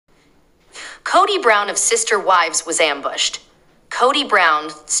Kody Brown of Sister Wives was ambushed. Kody Brown,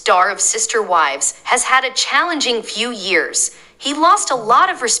 star of Sister Wives, has had a challenging few years. He lost a lot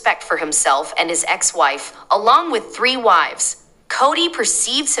of respect for himself and his ex-wife, along with 3 wives. Kody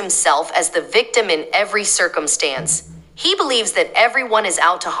perceives himself as the victim in every circumstance. He believes that everyone is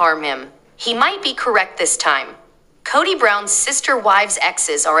out to harm him. He might be correct this time. Kody Brown's Sister Wives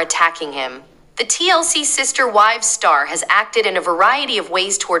exes are attacking him. The TLC Sister Wives star has acted in a variety of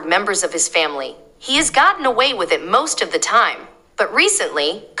ways toward members of his family. He has gotten away with it most of the time. But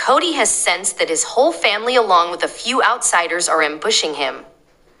recently, Kody has sensed that his whole family along with a few outsiders are ambushing him.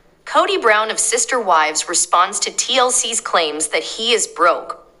 Kody Brown of Sister Wives responds to TLC's claims that he is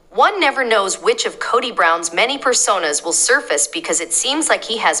broke. One never knows which of Kody Brown's many personas will surface because it seems like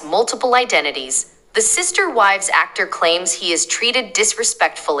he has multiple identities. The Sister Wives actor claims he is treated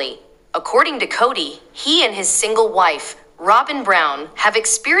disrespectfully. According to Kody, he and his single wife, Robin Brown, have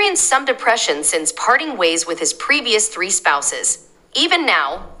experienced some depression since parting ways with his previous 3 spouses. Even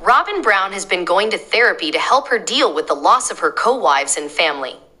now, Robin Brown has been going to therapy to help her deal with the loss of her co-wives and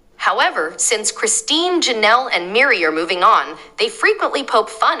family. However, since Christine, Janelle, and Miri are moving on, they frequently poke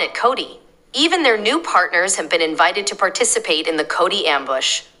fun at Kody. Even their new partners have been invited to participate in the Kody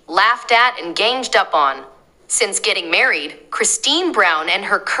ambush, laughed at and ganged up on. Since getting married, Christine Brown and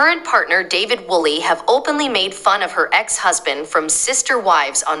her current partner David Woolley have openly made fun of her ex-husband from Sister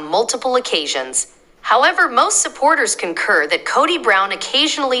Wives on multiple occasions. However, most supporters concur that Kody Brown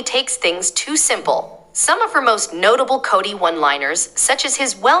occasionally takes things too simple. Some of her most notable Kody one-liners, such as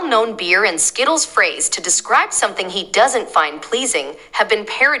his well-known beer and Skittles phrase to describe something he doesn't find pleasing, have been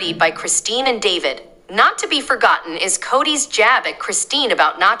parodied by Christine and David. Not to be forgotten is Kody's jab at Christine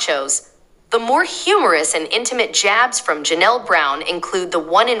about nachos. The more humorous and intimate jabs from Janelle Brown include the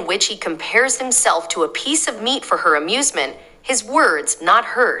one in which he compares himself to a piece of meat for her amusement, his words, not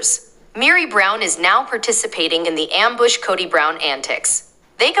hers. Miri Brown is now participating in the ambush Kody Brown antics.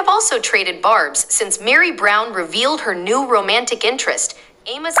 They have also traded barbs since Miri Brown revealed her new romantic interest,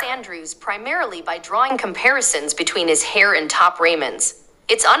 Amos Andrews, primarily by drawing comparisons between his hair and top Raymond's.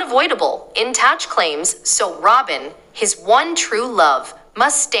 It's unavoidable, In Touch claims, so Robin, his one true love,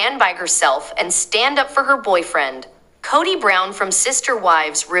 must stand by herself and stand up for her boyfriend. Kody Brown from Sister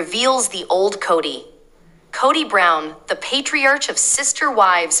Wives reveals the old Kody. Kody Brown, the patriarch of Sister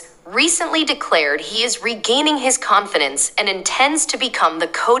Wives, recently declared he is regaining his confidence and intends to become the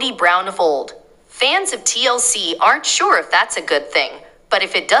Kody Brown of old. Fans of TLC aren't sure if that's a good thing, but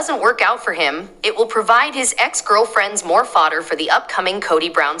if it doesn't work out for him, it will provide his ex-girlfriends more fodder for the upcoming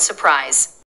Kody Brown surprise.